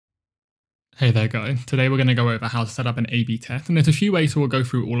Hey there guys, today we're going to go over how to set up an A/B test, and there's a few ways, so we'll go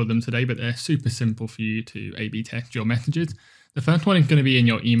through all of them today, but they're super simple for you to A/B test your messages. The first one is going to be in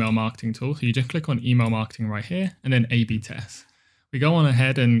your email marketing tool, so you just click on email marketing right here, and then A/B test. We go on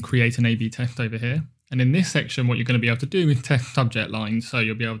ahead and create an A/B test over here, and in this section what you're going to be able to do is test subject lines, so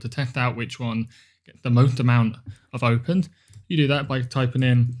you'll be able to test out which one gets the most amount of opens. You do that by typing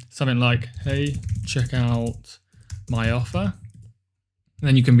in something like, hey, check out my offer, and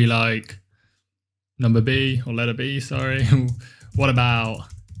then you can be like, number B or letter B, sorry. What about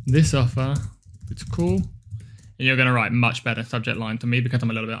this offer? It's cool. And you're going to write much better subject line to me because I'm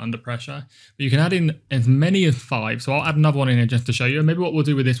a little bit under pressure. But you can add in as many as 5. So I'll add another one in here just to show you. And maybe what we'll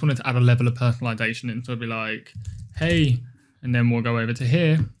do with this one is add a level of personalization in. So it'll be like, hey, and then we'll go over to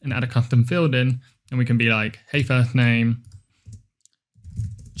here and add a custom field in. And we can be like, hey, first name,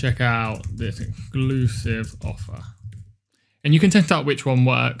 check out this exclusive offer. And you can test out which one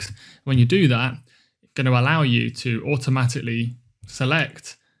works. When you do that, going to allow you to automatically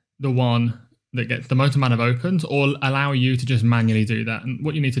select the one that gets the most amount of opens, or allow you to just manually do that. And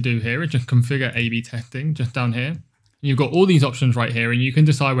what you need to do here is just configure A/B testing just down here. And you've got all these options right here, and you can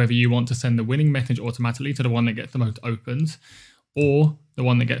decide whether you want to send the winning message automatically to the one that gets the most opens, or the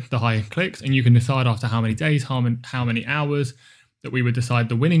one that gets the highest clicks. And you can decide after how many days, how many hours that we would decide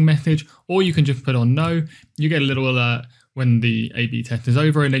the winning message, or you can just put on no. You get a little alert when the A/B test is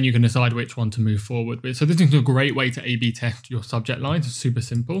over, and then you can decide which one to move forward with. So this is a great way to A/B test your subject lines. It's super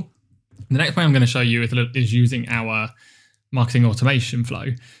simple. The next way I'm going to show you is using our marketing automation flow.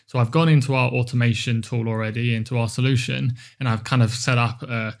 So I've gone into our automation tool already, into our solution, and I've kind of set up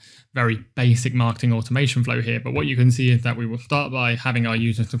a very basic marketing automation flow here. But what you can see is that we will start by having our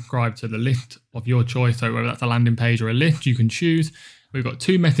users subscribe to the list of your choice. So whether that's a landing page or a list, you can choose. We've got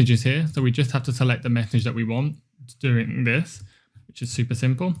 2 messages here, so we just have to select the message that we want. Doing this, which is super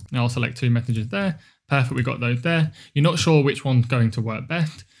simple. Now I'll select 2 messages there. Perfect, we got those there. You're not sure which one's going to work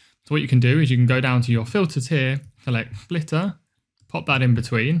best. So what you can do is you can go down to your filters here, select splitter, pop that in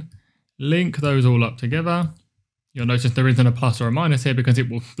between, link those all up together. You'll notice there isn't a plus or a minus here because it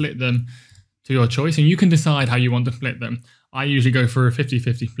will split them to your choice, and you can decide how you want to split them. I usually go for a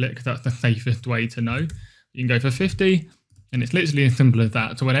 50-50 split because that's the safest way to know. You can go for 50, and it's literally as simple as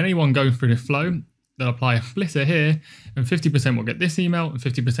that. So when anyone goes through this flow, they'll apply a splitter here, and 50% will get this email and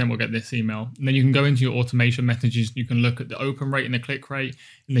 50% will get this email. And then you can go into your automation messages, you can look at the open rate and the click rate,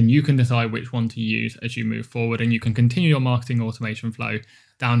 and then you can decide which one to use as you move forward, and you can continue your marketing automation flow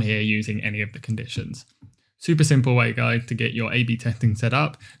down here using any of the conditions. Super simple way, guys, to get your A/B testing set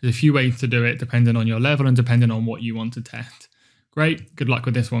up. There's a few ways to do it depending on your level and depending on what you want to test. Great, good luck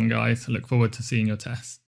with this one, guys. I look forward to seeing your tests.